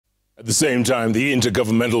At the same time, the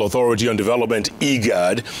Inter-Governmental Authority on Development,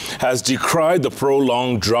 IGAD, has decried the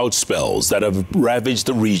prolonged drought spells that have ravaged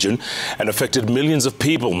the region and affected millions of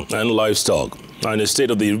people and livestock. In a State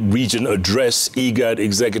of the Region address, IGAD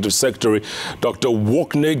Executive Secretary Dr.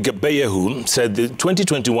 Wokne Gebeyehu said the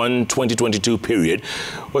 2021-2022 period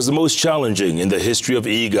was the most challenging in the history of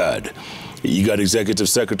IGAD. The IGAD Executive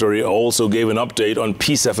Secretary also gave an update on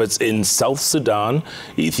peace efforts in South Sudan,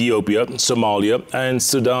 Ethiopia, Somalia and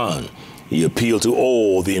Sudan. He appealed to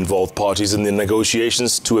all the involved parties in the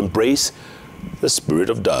negotiations to embrace the spirit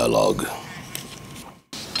of dialogue.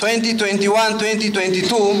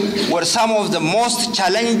 2021-2022 were some of the most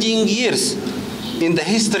challenging years in the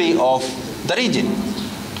history of the region.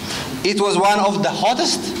 It was one of the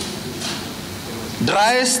hottest,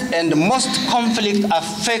 driest and most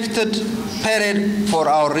conflict-affected period for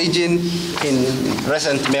our region in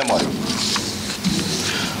recent memory.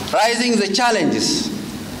 Rising the challenges,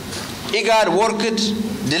 IGAD worked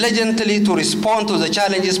diligently to respond to the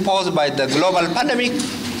challenges posed by the global pandemic,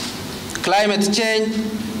 climate change,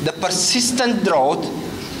 the persistent drought,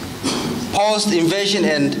 post-invasion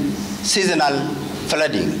and seasonal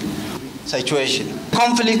flooding situation.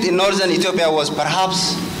 Conflict in northern Ethiopia was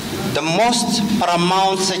perhaps the most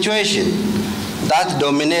paramount situation that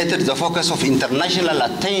dominated the focus of international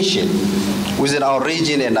attention within our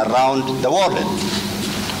region and around the world.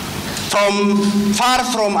 Far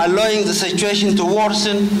from allowing the situation to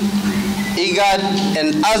worsen, IGAD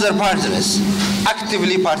and other partners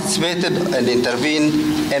actively participated and intervened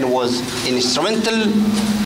and was instrumental